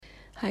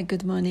Hi,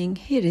 good morning.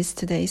 Here is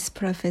today's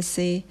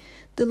prophecy.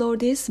 The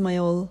Lord is my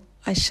all,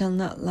 I shall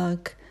not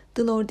lack.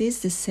 The Lord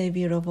is the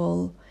Savior of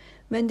all.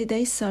 When the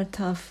days are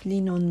tough,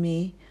 lean on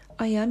me.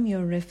 I am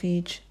your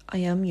refuge, I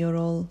am your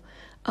all.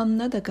 I'm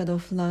not a God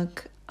of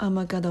luck, I'm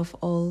a God of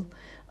all.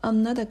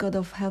 I'm not a God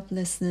of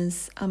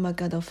helplessness, I'm a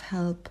God of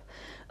help.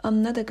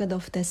 I'm not a God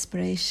of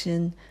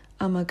desperation,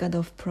 I'm a God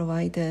of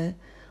provider.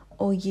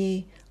 O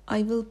ye,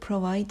 I will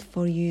provide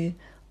for you,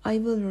 I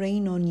will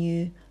rain on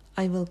you,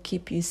 I will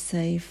keep you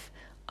safe.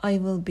 I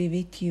will be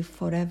with you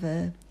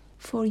forever.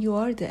 For you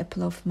are the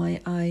apple of my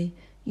eye,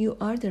 you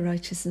are the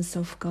righteousness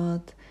of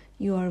God,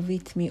 you are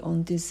with me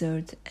on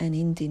desert and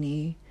in the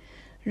new.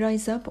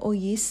 Rise up, O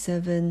ye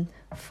seven,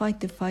 fight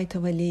the fight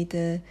of a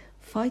leader,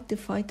 fight the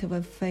fight of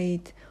a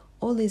faith.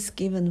 All is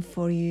given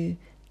for you,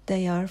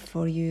 they are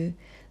for you,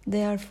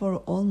 they are for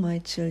all my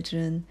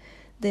children,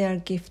 they are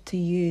gift to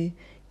you.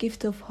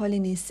 Gift of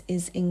holiness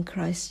is in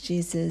Christ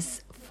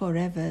Jesus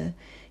forever.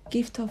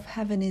 Gift of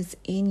heaven is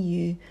in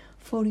you,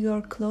 for you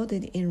are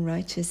clothed in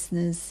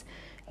righteousness.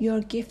 You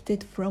are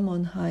gifted from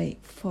on high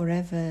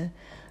forever.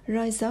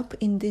 Rise up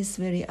in this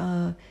very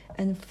hour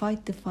and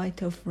fight the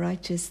fight of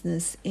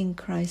righteousness in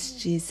Christ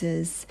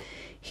Jesus.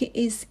 He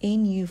is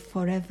in you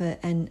forever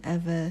and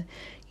ever.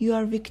 You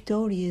are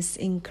victorious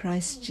in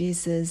Christ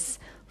Jesus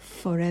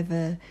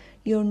forever.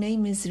 Your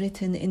name is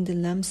written in the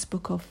Lamb's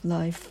book of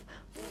life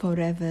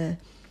forever,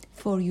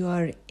 for you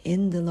are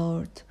in the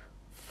Lord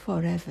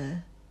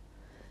forever.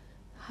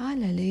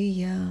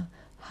 Hallelujah,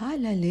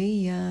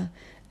 hallelujah,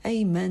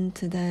 amen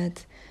to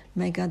that.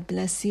 May God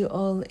bless you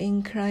all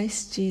in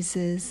Christ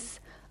Jesus.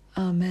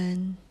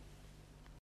 Amen.